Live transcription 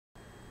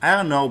I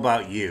don't know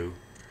about you,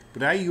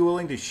 but are you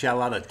willing to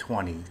shell out a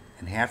 20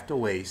 and have to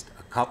waste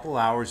a couple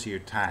hours of your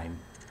time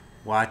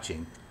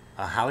watching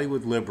a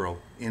Hollywood liberal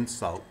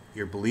insult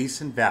your beliefs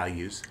and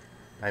values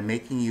by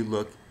making you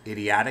look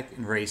idiotic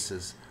and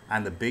racist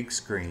on the big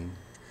screen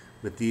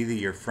with either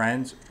your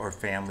friends or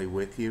family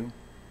with you?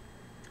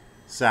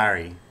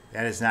 Sorry,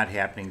 that is not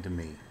happening to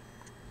me.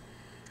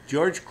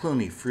 George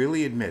Clooney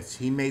freely admits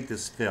he made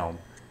this film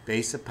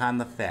based upon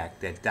the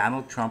fact that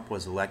Donald Trump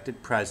was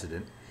elected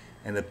president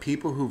and the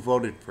people who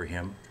voted for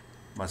him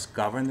must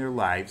govern their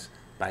lives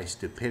by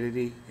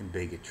stupidity and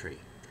bigotry.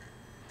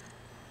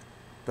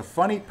 The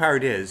funny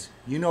part is,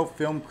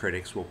 film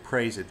critics will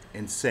praise it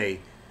and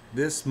say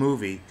this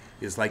movie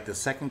is like the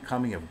second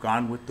coming of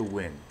Gone with the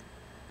Wind.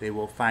 They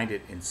will find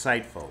it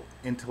insightful,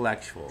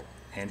 intellectual,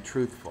 and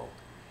truthful,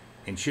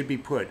 and should be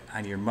put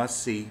on your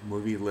must-see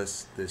movie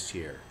list this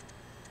year.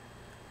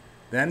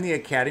 Then the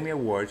Academy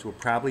Awards will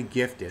probably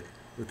gift it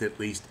with at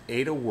least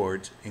 8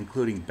 awards,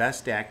 including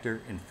Best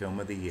Actor and Film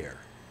of the Year.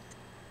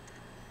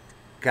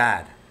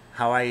 God,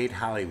 how I hate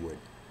Hollywood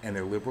and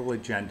their liberal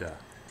agenda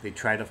they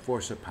try to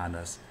force upon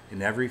us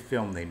in every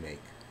film they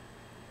make.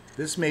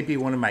 This may be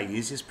one of my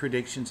easiest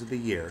predictions of the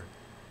year,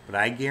 but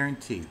I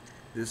guarantee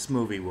this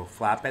movie will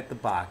flop at the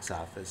box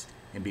office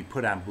and be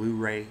put on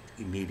Blu-ray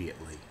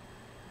immediately.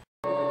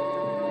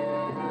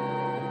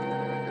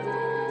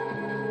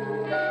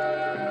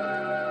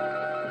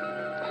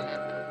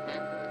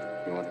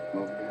 You want to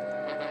come over here?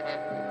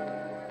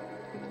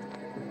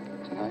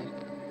 Tonight?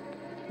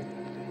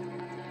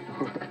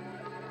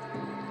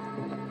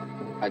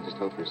 I just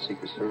hope your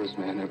Secret Service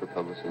man never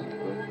publishes a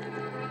book.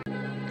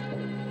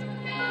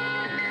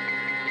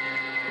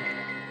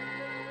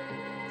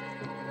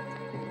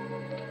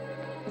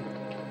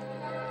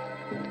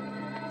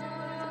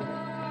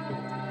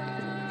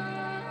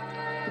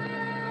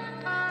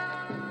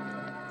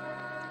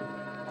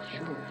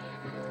 Sure.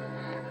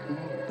 Come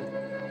on.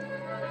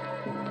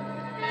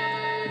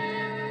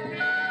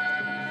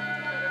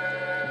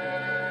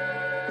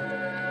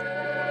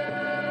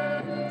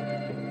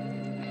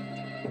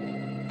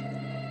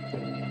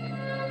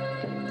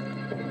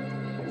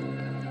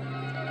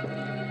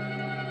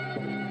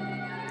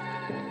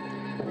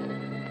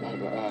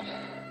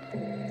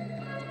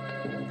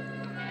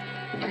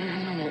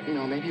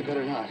 No, maybe you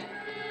better not.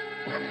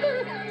 Oh,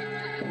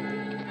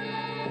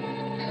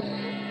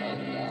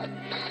 God.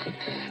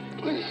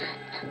 Please.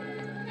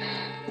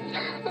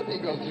 Let me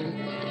go through.